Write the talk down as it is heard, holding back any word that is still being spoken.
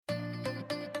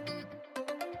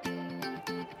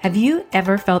Have you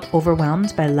ever felt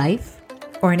overwhelmed by life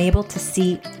or unable to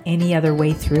see any other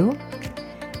way through?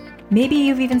 Maybe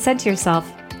you've even said to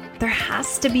yourself, there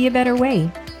has to be a better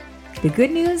way. The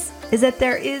good news is that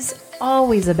there is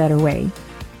always a better way.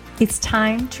 It's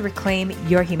time to reclaim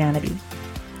your humanity.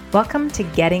 Welcome to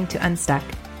Getting to Unstuck,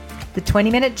 the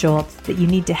 20-minute jolt that you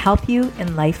need to help you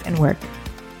in life and work.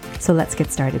 So let's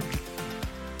get started.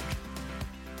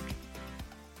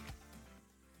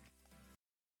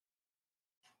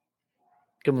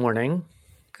 Good morning.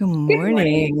 Good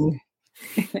morning.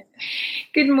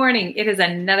 Good morning. It is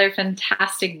another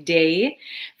fantastic day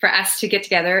for us to get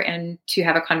together and to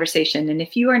have a conversation. And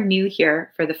if you are new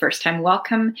here for the first time,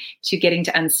 welcome to Getting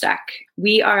to Unstuck.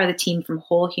 We are the team from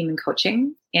Whole Human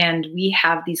Coaching, and we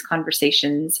have these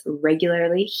conversations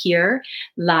regularly here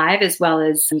live, as well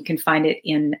as you can find it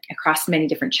across many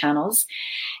different channels.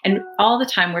 And all the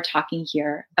time we're talking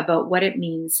here about what it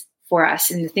means for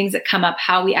us and the things that come up,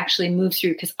 how we actually move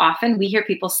through. Because often we hear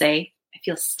people say, I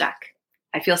feel stuck.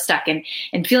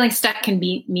 And feeling stuck can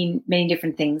mean many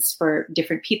different things for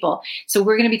different people. So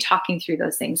we're going to be talking through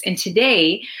those things. And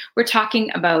today we're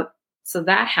talking about, so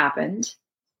that happened.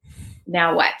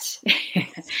 Now what?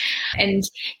 And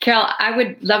Carol, I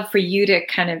would love for you to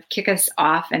kind of kick us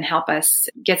off and help us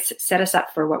set us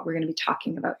up for what we're going to be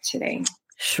talking about today.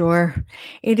 Sure.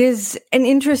 It is an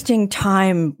interesting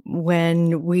time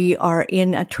when we are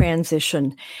in a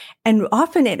transition, and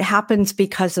often it happens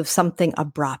because of something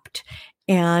abrupt.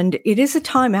 And it is a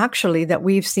time actually that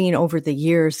we've seen over the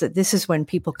years that this is when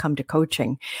people come to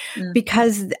coaching,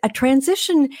 because a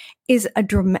transition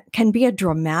can be a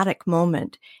dramatic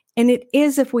moment. And it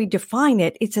is, if we define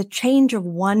it, it's a change of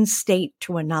one state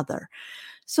to another.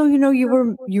 So, you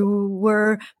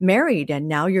were married and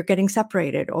now you're getting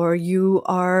separated, or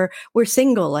were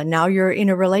single and now you're in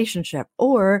a relationship,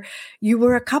 or you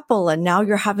were a couple and now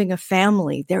you're having a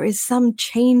family. There is some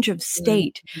change of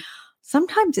state. Mm-hmm.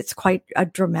 Sometimes it's quite a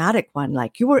dramatic one,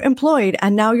 like you were employed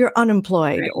and now you're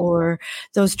unemployed, right? Or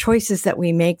those choices that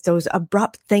we make, those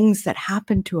abrupt things that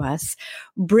happen to us,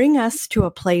 bring us to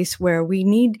a place where we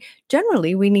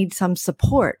need some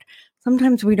support.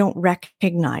 Sometimes we don't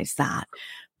recognize that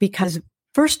because,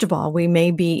 first of all, we may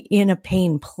be in a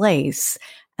pain place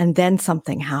and then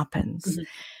something happens. Mm-hmm.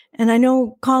 And I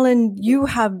know, Colin, you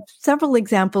have several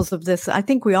examples of this. I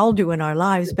think we all do in our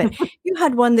lives, but you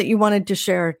had one that you wanted to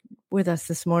share with us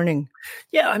this morning.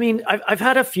 Yeah, I mean, I've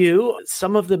had a few.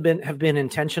 Some of them have been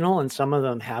intentional and some of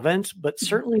them haven't, but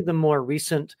certainly the more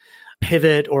recent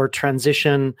pivot or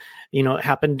transition,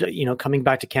 happened, coming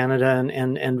back to Canada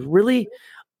and really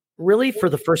for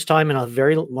the first time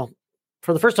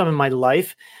for the first time in my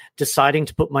life, deciding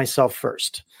to put myself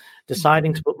first,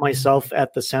 deciding to put myself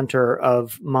at the center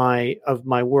of my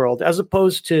world, as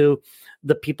opposed to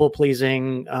the people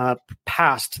pleasing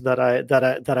past that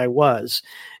I was.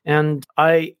 And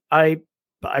I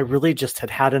really just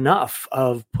had enough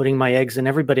of putting my eggs in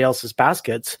everybody else's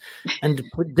baskets and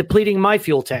depleting my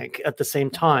fuel tank at the same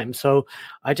time. So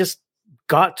I just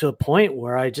got to a point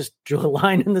where I just drew a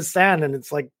line in the sand, and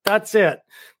it's like, that's it.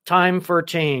 Time for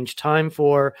change, time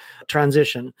for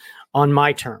transition on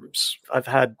my terms. I've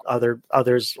had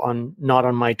others not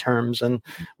on my terms, and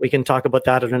we can talk about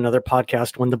that in another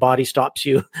podcast. When the body stops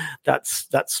you, that's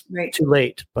right. Too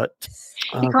late. But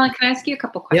hey, Colin, can I ask you a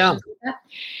couple questions? Yeah.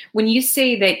 When you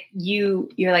say that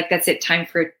you're like, that's it, time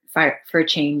for a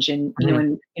change, and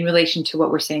in relation to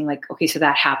what we're saying, like, okay, so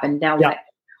that happened. Now yeah.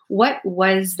 What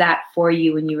was that for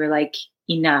you when you were like,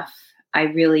 enough?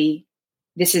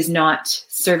 This is not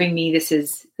serving me. This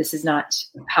is not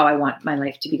how I want my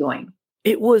life to be going.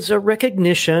 It was a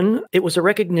recognition.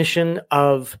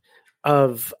 Of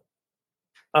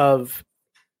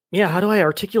yeah. How do I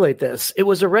articulate this? It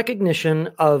was a recognition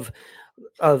of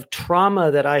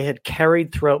trauma that I had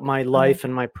carried throughout my life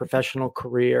and my professional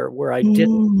career, where I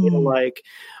didn't feel like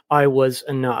I was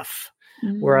enough.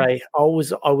 Where I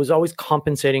was always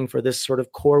compensating for this sort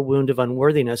of core wound of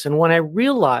unworthiness. And when I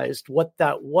realized what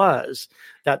that was,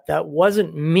 that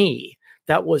wasn't me,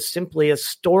 that was simply a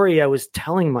story I was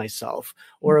telling myself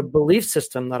or a belief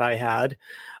system that I had,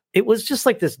 it was just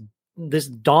like this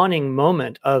dawning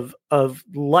moment of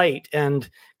light and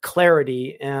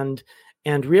clarity and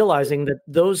realizing that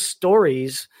those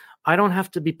stories, I don't have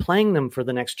to be playing them for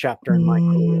the next chapter in my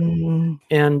career.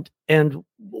 And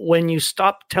when you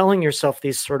stop telling yourself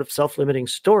these sort of self-limiting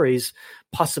stories,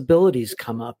 possibilities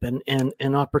come up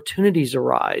and opportunities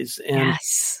arise. And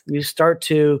you start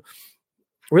to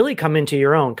really come into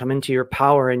your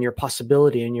power and your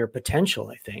possibility and your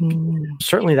potential, I think.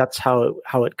 Certainly that's how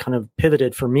it kind of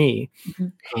pivoted for me.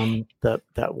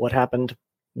 That what happened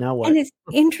Now what? And it's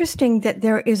interesting that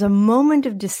there is a moment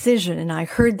of decision, and I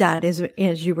heard that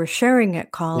as you were sharing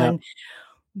it, Colin.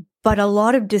 But a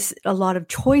lot of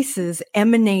choices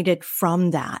emanated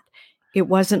from that. It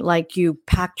wasn't like you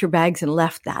packed your bags and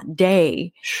left that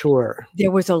day. Sure. There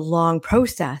was a long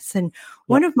process. And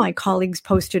one of my colleagues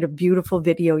posted a beautiful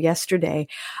video yesterday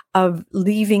of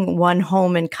leaving one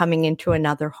home and coming into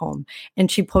another home.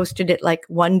 And she posted it like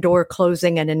one door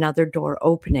closing and another door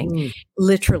opening,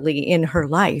 literally in her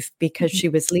life, because she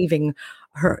was leaving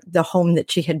the home that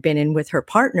she had been in with her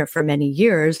partner for many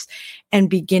years and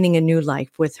beginning a new life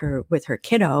with her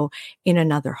kiddo in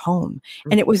another home.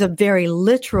 And it was a very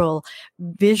literal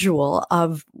visual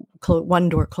of one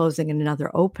door closing and another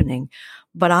opening.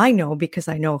 But I know, because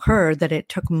I know her, that it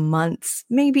took months,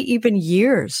 maybe even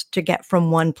years, to get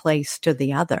from one place to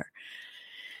the other.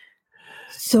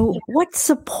 So what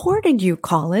supported you,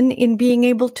 Colin, in being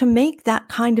able to make that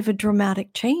kind of a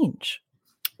dramatic change?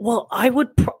 Well, I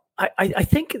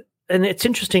think, and it's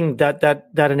interesting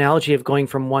that analogy of going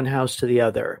from one house to the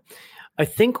other. I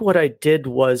think what I did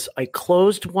was I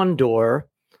closed one door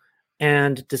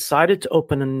and decided to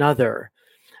open another.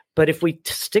 But if we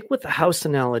stick with the house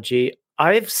analogy,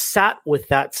 I've sat with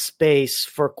that space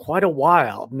for quite a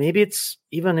while. Maybe it's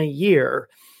even a year.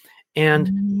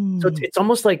 And so it's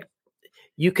almost like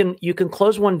you can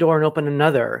close one door and open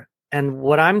another. And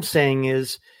what I'm saying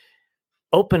is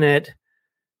open it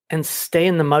and stay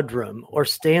in the mudroom or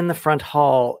stay in the front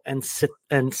hall and sit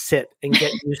and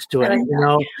get used to it.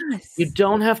 You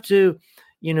don't have to,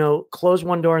 close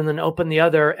one door and then open the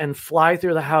other and fly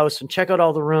through the house and check out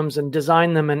all the rooms and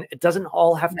design them. And it doesn't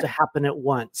all have to happen at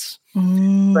once.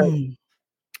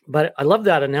 But I love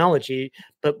that analogy.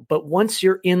 But once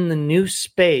you're in the new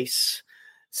space,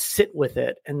 sit with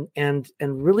it and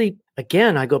really,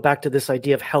 again, I go back to this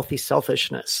idea of healthy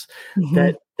selfishness,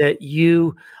 that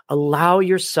you allow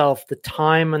yourself the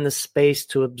time and the space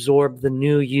to absorb the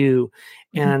new you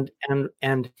and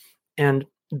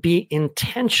be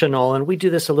intentional. And we do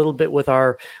this a little bit with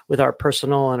our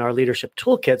personal and our leadership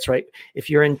toolkits, right? If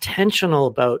you're intentional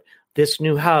about this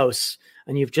new house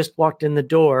and you've just walked in the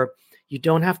door, you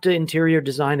don't have to interior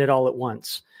design it all at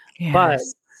once. Yes. But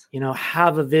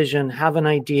have a vision, have an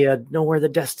idea, know where the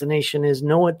destination is,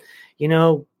 know what,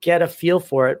 get a feel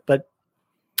for it, but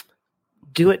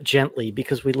do it gently,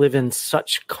 because we live in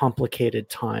such complicated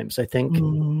times. I think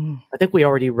we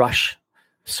already rush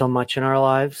so much in our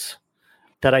lives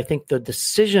that I think the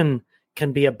decision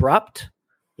can be abrupt.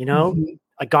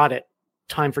 I got it.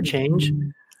 Time for change.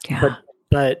 Yeah.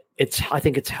 But I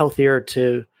think it's healthier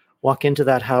to walk into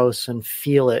that house and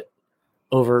feel it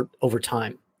over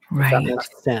time. Right. That makes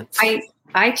sense.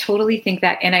 I totally think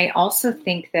that. And I also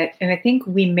think that, and I think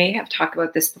we may have talked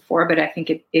about this before, but I think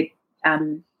it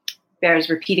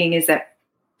bears repeating, is that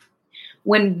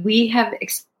when we have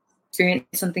experienced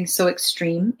something so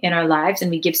extreme in our lives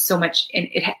and we give so much, and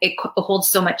it holds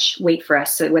so much weight for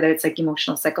us, so whether it's like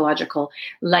emotional, psychological,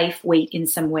 life weight in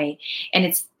some way, and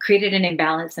it's created an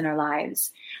imbalance in our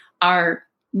lives, our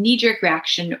knee-jerk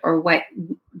reaction, or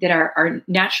our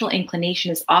natural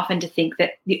inclination is often to think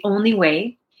that the only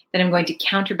way that I'm going to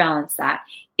counterbalance that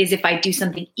is if I do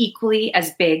something equally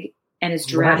as big and as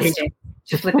drastic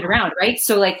to flip it around, right?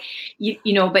 So like,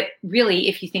 but really,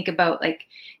 if you think about like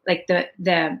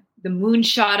the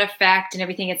moonshot effect and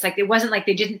everything, it's like, it wasn't like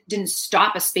they didn't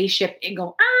stop a spaceship and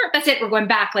go, that's it, we're going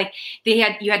back. Like you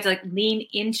had to like lean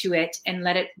into it and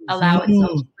let it allow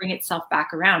itself to bring itself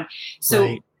back around.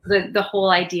 So the whole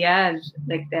idea of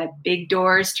like that big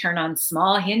doors turn on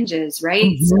small hinges,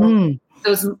 right?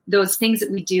 So those things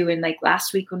that we do, and like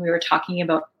last week when we were talking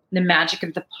about the magic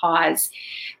of the pause,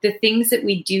 the things that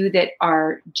we do that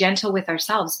are gentle with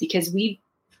ourselves, because we've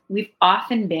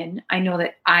often been, I know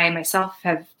that I myself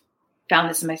have found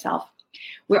this in myself,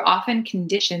 we're often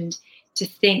conditioned to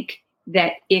think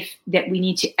that we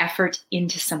need to effort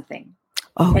into something.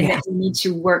 That we need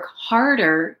to work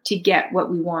harder to get what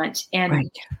we want.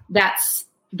 And that's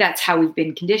how we've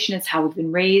been conditioned. It's how we've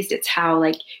been raised. It's how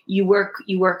like you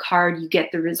work hard, you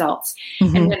get the results.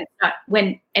 And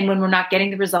when we're not getting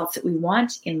the results that we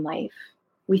want in life,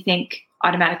 we think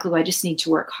automatically, well, I just need to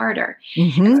work harder.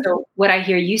 And so what I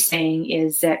hear you saying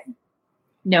is that,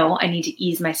 no, I need to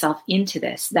ease myself into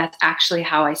this. That's actually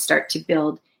how I start to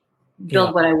build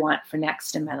what I want for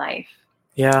next in my life.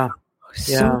 Yeah.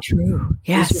 So true.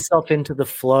 Yes. Ease yourself into the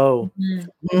flow.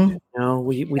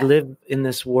 We live in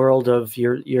this world of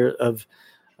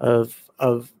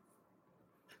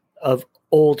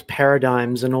old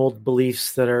paradigms and old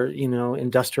beliefs that are,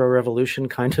 industrial revolution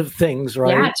kind of things,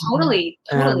 right? Yeah, totally.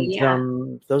 And Yeah.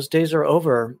 those days are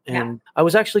over. And I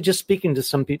was actually just speaking to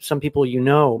some people,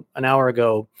 an hour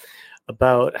ago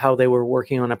about how they were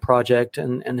working on a project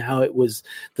and how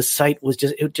the site was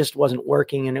just wasn't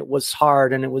working, and it was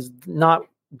hard, and it was not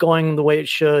going the way it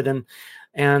should.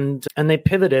 And they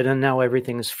pivoted, and now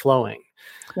everything is flowing.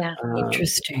 Yeah.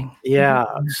 Interesting. Yeah.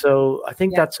 So I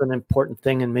think that's an important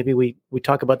thing. And maybe we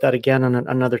talk about that again on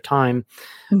another time,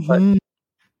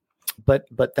 but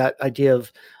that idea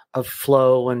of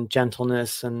flow and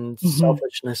gentleness and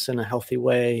selfishness in a healthy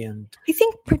way. And I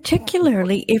think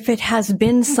particularly if it has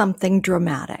been something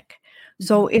dramatic.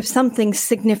 So if something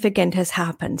significant has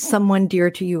happened, someone dear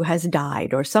to you has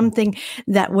died, or something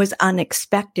that was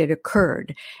unexpected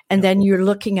occurred, and then you're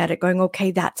looking at it going,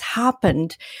 okay, that's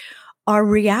happened. Our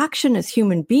reaction as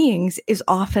human beings is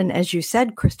often, as you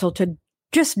said, Christal, to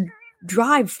just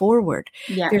drive forward.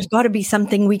 Yeah. There's got to be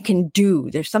something we can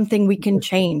do. There's something we can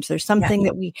change. There's something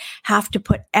that we have to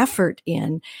put effort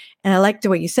in. And I like the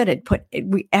way you said it,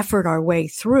 we effort our way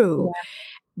through.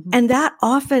 Yeah. And that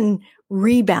often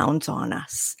rebounds on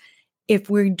us if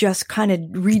we just kind of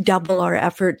redouble our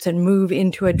efforts and move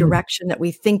into a direction that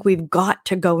we think we've got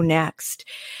to go next.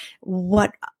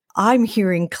 What I'm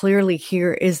hearing clearly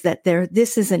here is that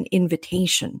this is an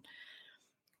invitation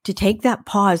to take that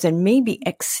pause and maybe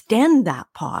extend that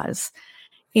pause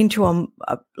into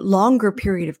a longer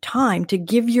period of time to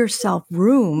give yourself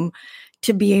room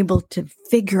to be able to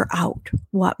figure out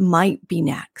what might be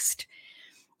next.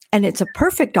 And it's a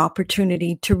perfect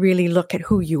opportunity to really look at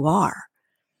who you are,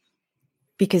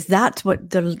 because that's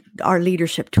what our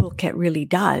leadership toolkit really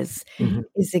does,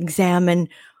 is examine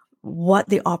what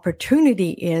the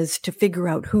opportunity is to figure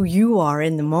out who you are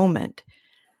in the moment.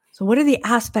 So what are the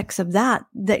aspects of that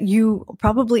you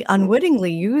probably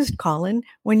unwittingly used, Colin,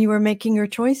 when you were making your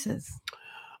choices?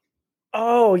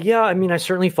 Oh yeah. I mean, I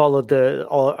certainly followed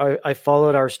I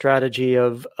followed our strategy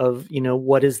of,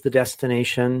 what is the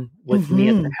destination with me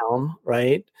at the helm,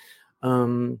 right?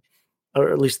 Or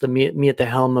at least me at the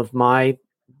helm of my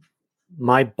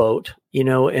boat,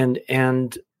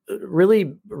 and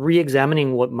really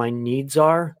re-examining what my needs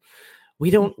are. We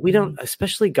don't,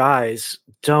 especially guys,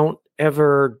 don't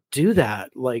ever do that.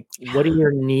 Like, what are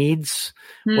your needs?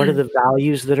 What are the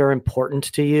values that are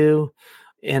important to you?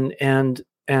 And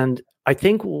I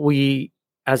think we,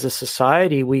 as a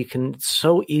society, we can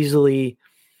so easily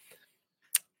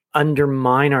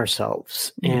undermine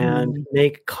ourselves and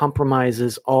make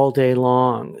compromises all day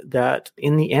long that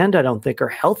in the end, I don't think are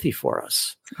healthy for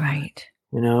us. Right.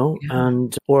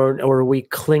 And, or we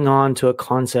cling on to a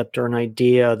concept or an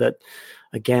idea that,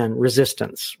 again,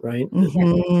 resistance, right?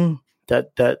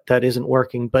 That isn't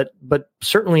working. But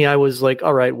certainly I was like,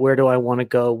 all right, where do I want to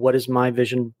go? What does my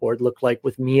vision board look like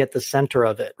with me at the center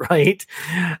of it, right?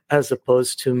 As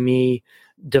opposed to me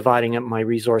dividing up my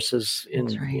resources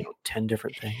in 10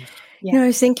 different things. I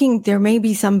was thinking there may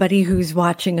be somebody who's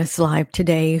watching us live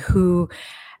today who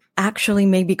actually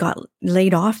maybe got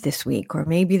laid off this week, or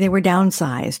maybe they were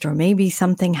downsized, or maybe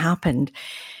something happened.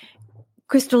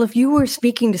 Christal, if you were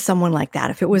speaking to someone like that,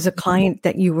 if it was a client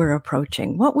that you were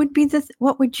approaching, what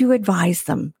would you advise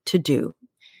them to do?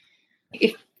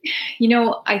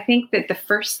 I think that the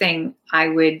first thing I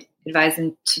would advise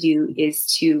them to do is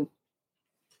to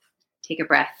take a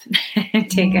breath,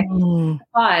 take a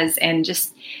pause, and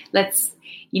just let's,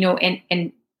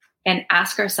 and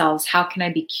ask ourselves, how can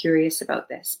I be curious about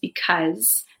this?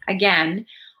 Because again,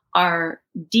 our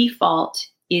default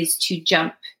is to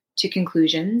jump to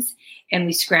conclusions, and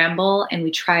we scramble and we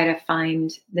try to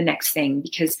find the next thing,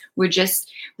 because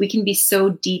we can be so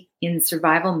deep in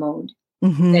survival mode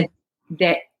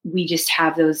that we just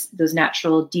have those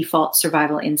natural default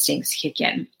survival instincts kick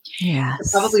in.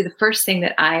 Yes. So probably the first thing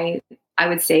that I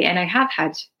would say, and I have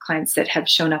had clients that have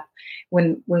shown up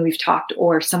when we've talked,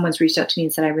 or someone's reached out to me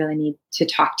and said, I really need to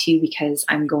talk to you because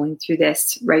I'm going through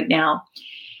this right now.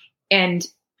 And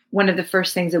one of the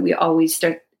first things that we always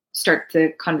start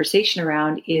the conversation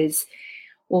around is,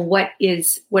 well, what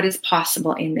is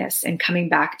possible in this? And coming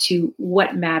back to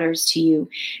what matters to you.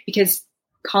 Because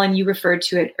Colin, you referred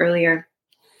to it earlier,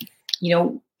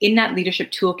 in that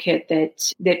leadership toolkit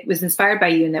that was inspired by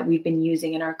you and that we've been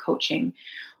using in our coaching,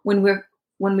 when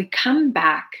we come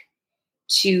back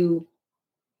to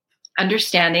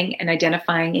understanding and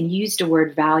identifying, and used the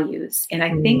word values. And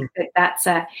I think that's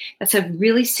a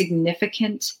really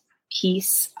significant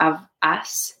piece of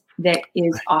us that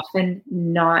is often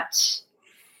not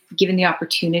given the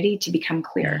opportunity to become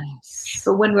clear. Yes.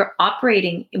 But when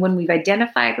we've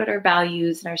identified what our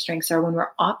values and our strengths are, when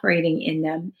we're operating in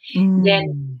them,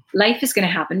 then life is going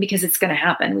to happen, because it's going to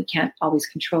happen. We can't always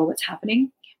control what's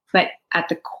happening. But at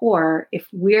the core, if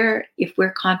we're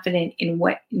confident in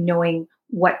knowing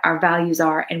what our values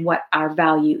are and what our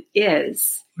value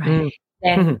is, Right.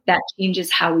 then that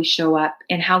changes how we show up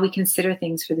and how we consider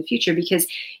things for the future. Because,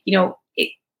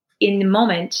 in the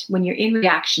moment when you're in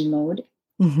reaction mode,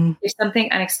 if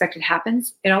something unexpected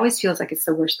happens, it always feels like it's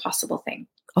the worst possible thing.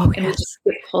 Oh, and we just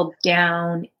get pulled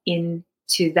down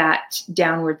into that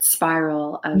downward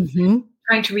spiral of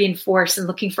trying to reinforce and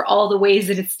looking for all the ways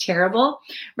that it's terrible,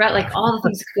 right? Like all the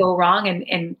things that could go wrong,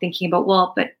 and thinking about,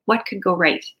 well, but what could go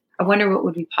right? I wonder what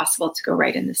would be possible to go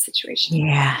right in this situation.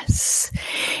 Yes.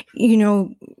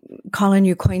 Colin,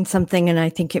 you coined something, and I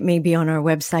think it may be on our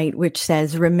website, which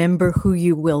says, remember who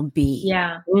you will be.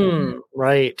 Yeah.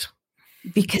 Right.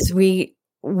 Because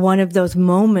one of those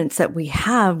moments that we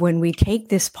have when we take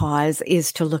this pause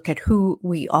is to look at who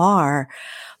we are,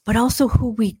 but also who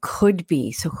we could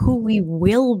be. So who we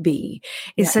will be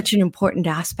is such an important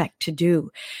aspect to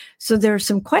do. So there are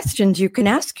some questions you can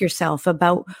ask yourself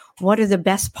about what are the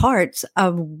best parts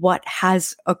of what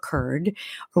has occurred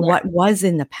or what was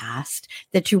in the past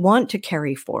that you want to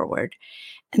carry forward.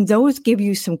 And those give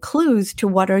you some clues to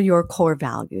what are your core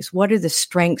values? What are the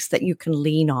strengths that you can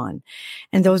lean on?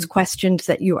 And those questions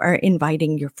that you are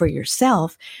inviting for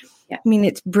yourself. I mean,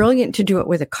 it's brilliant to do it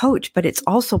with a coach, but it's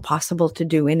also possible to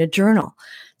do in a journal.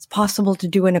 It's possible to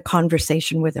do in a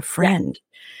conversation with a friend.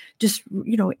 Just,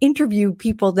 interview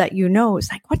people that you know.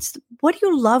 It's like, what do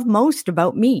you love most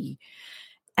about me?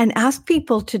 And ask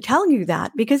people to tell you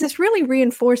that, because it's really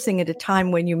reinforcing at a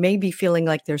time when you may be feeling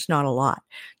like there's not a lot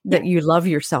that you love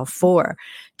yourself for,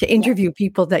 to interview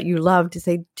people that you love, to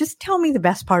say, just tell me the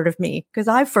best part of me, because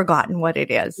I've forgotten what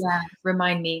it is. Yeah.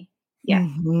 Remind me. Yeah.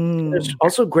 There's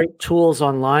also great tools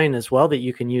online as well that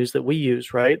you can use, that we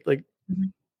use, right? Like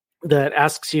that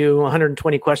asks you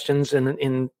 120 questions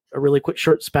in a really quick,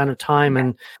 short span of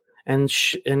time,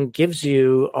 and gives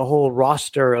you a whole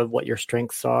roster of what your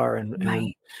strengths are,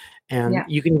 and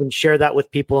you can even share that with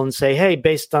people and say, hey,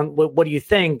 based on what do you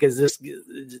think? Is this,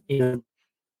 did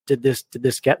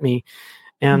this get me?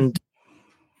 And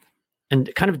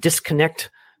kind of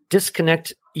disconnect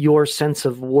your sense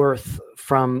of worth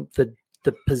from the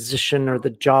position or the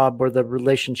job or the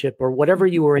relationship or whatever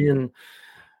you were in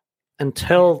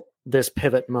until this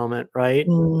pivot moment, right?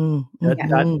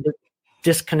 That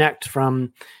disconnect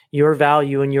from your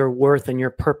value and your worth and your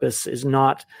purpose is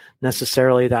not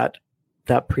necessarily that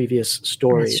previous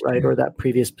story, right? Or that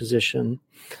previous position.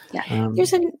 Yeah.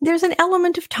 There's an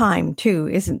element of time too,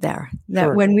 isn't there?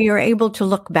 That when we are able to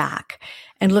look back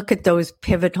and look at those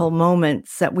pivotal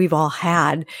moments that we've all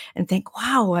had and think,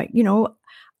 wow,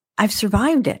 I've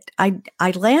survived it.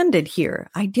 I landed here.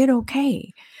 I did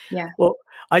okay. Yeah. Well,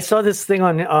 I saw this thing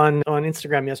on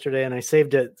Instagram yesterday, and I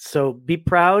saved it. So be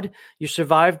proud. You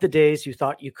survived the days you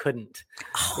thought you couldn't.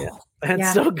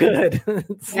 That's so good.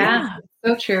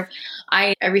 So true.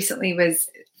 I recently was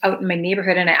out in my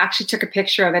neighborhood, and I actually took a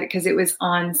picture of it because it was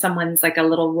on someone's, like, a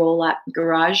little roll-up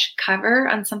garage cover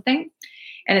on something.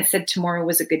 And it said, tomorrow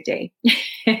was a good day.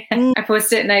 I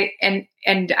posted it,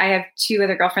 and I have two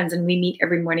other girlfriends, and we meet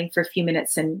every morning for a few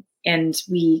minutes, and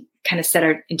we kind of set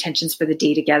our intentions for the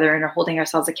day together and are holding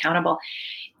ourselves accountable.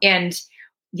 And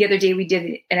the other day we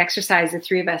did an exercise, the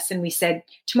three of us, and we said,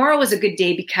 tomorrow was a good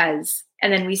day because,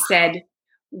 and then we said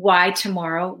why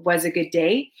tomorrow was a good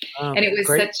day. And it was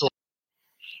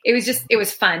it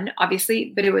was fun,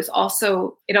 obviously, but it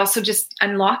also just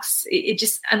unlocks,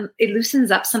 it loosens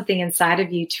up something inside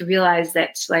of you to realize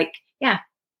that, like, it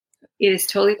is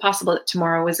totally possible that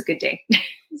tomorrow was a good day.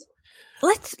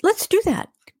 Let's do that.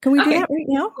 Can we do that right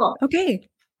now? Cool. Okay.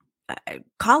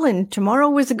 Colin, tomorrow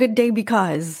was a good day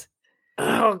because.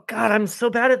 Oh God, I'm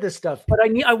so bad at this stuff, but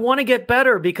I want to get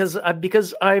better because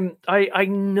I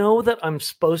know that I'm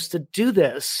supposed to do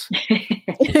this.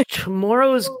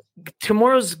 Tomorrow's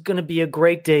going to be a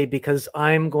great day because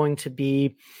I'm going to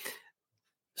be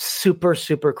super,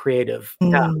 super creative.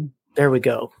 Yeah, there we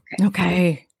go.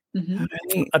 Okay.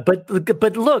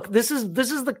 But look, this is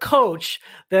the coach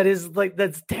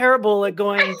that's terrible at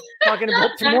talking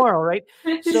about tomorrow, right?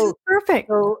 So perfect.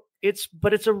 So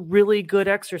it's a really good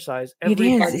exercise.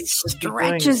 It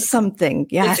stretches something.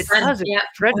 Yes, it does. It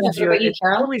stretches you. It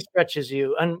totally stretches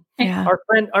you. And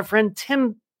our friend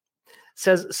Tim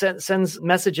sends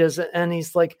messages, and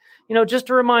he's like, just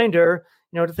a reminder,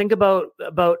 to think about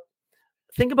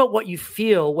what you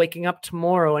feel waking up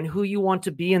tomorrow and who you want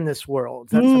to be in this world.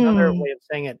 That's another way of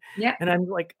saying it. Yeah. And I'm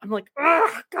like,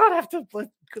 oh God, I have to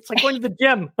It's like going to the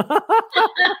gym. But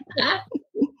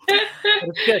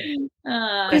it's good.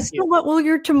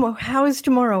 So how is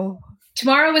tomorrow?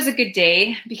 Tomorrow was a good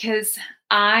day because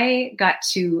I got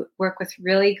to work with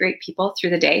really great people through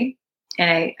the day, and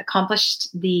I accomplished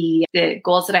the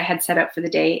goals that I had set out for the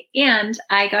day. And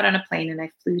I got on a plane and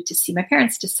I flew to see my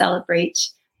parents to celebrate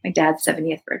my dad's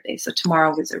 70th birthday. So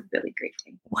tomorrow was a really great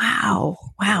day. Wow.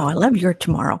 I love your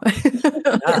tomorrow.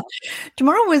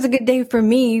 Tomorrow was a good day for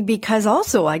me because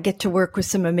also I get to work with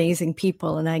some amazing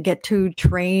people, and I get to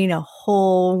train a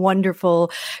whole wonderful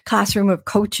classroom of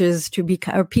coaches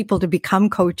people to become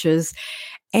coaches.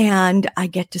 And I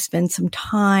get to spend some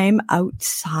time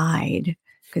outside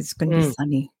because it's going to be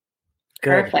sunny.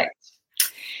 Good. Perfect.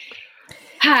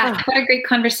 What a great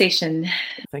conversation.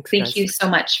 Thank you so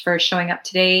much for showing up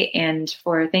today, and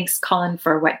thanks, Colin,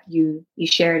 for what you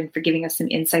shared and for giving us some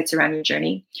insights around your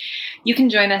journey. You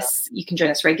can join us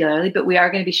regularly, but we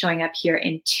are going to be showing up here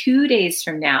in 2 days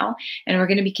from now, and we're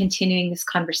going to be continuing this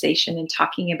conversation and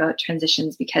talking about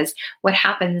transitions, because what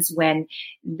happens when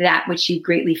that which you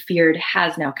greatly feared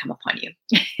has now come upon you.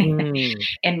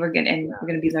 And we're going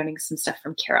to be learning some stuff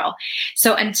from Carol.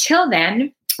 So until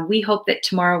then, we hope that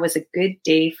tomorrow was a good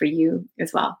day for you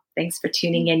as well. Thanks for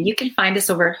tuning in. You can find us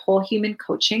over at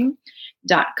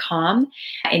wholehumancoaching.com,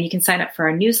 and you can sign up for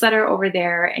our newsletter over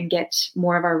there and get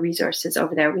more of our resources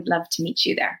over there. We'd love to meet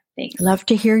you there. Thanks. Love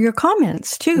to hear your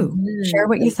comments too. Mm-hmm. Share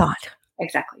what you thought.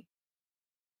 Exactly.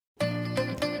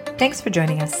 Thanks for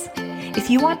joining us. If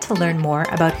you want to learn more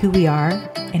about who we are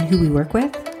and who we work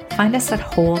with, find us at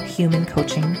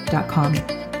wholehumancoaching.com.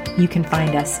 You can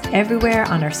find us everywhere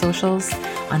on our socials,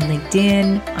 on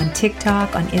LinkedIn, on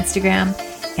TikTok, on Instagram,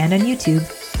 and on YouTube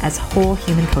as Whole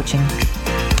Human Coaching.